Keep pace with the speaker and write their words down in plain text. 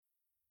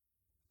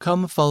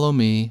Come Follow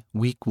Me,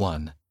 Week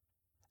 1.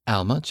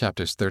 Alma,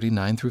 chapters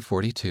 39 through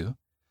 42,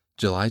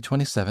 July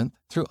 27th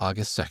through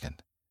August 2nd.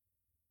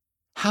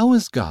 How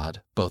is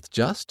God both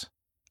just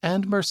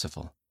and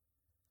merciful?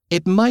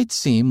 It might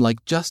seem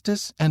like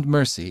justice and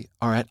mercy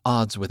are at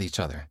odds with each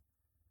other,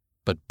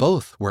 but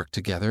both work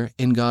together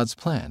in God's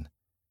plan.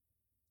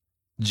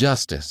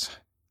 Justice.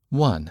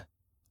 1.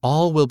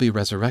 All will be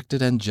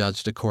resurrected and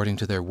judged according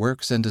to their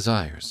works and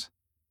desires.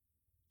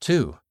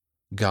 2.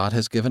 God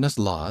has given us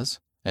laws,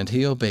 and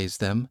He obeys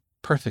them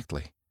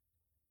perfectly.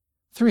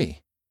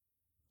 3.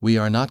 We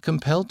are not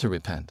compelled to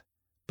repent,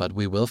 but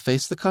we will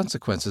face the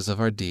consequences of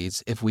our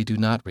deeds if we do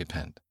not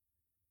repent.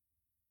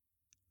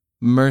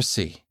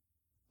 Mercy.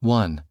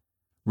 1.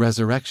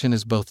 Resurrection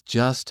is both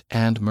just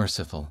and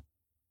merciful.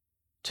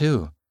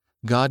 2.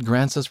 God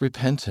grants us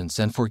repentance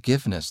and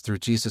forgiveness through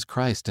Jesus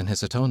Christ and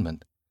His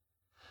atonement.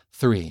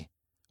 3.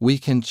 We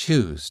can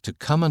choose to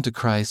come unto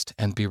Christ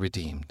and be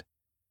redeemed.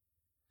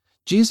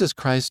 Jesus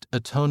Christ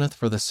atoneth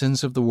for the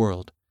sins of the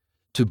world,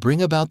 to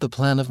bring about the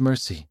plan of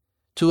mercy,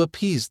 to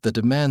appease the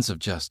demands of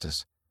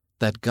justice,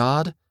 that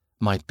God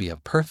might be a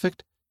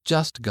perfect,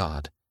 just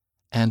God,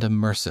 and a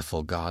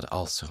merciful God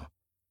also.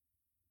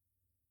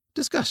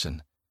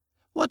 Discussion.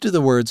 What do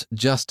the words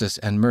justice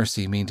and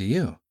mercy mean to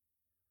you?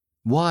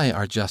 Why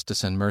are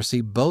justice and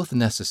mercy both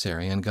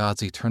necessary in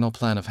God's eternal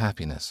plan of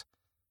happiness?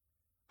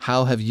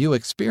 How have you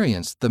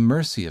experienced the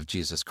mercy of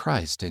Jesus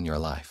Christ in your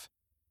life?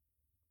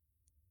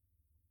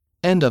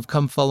 End of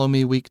Come Follow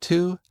Me, Week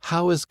 2,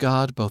 How is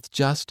God Both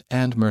Just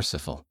and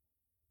Merciful?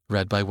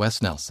 Read by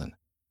Wes Nelson.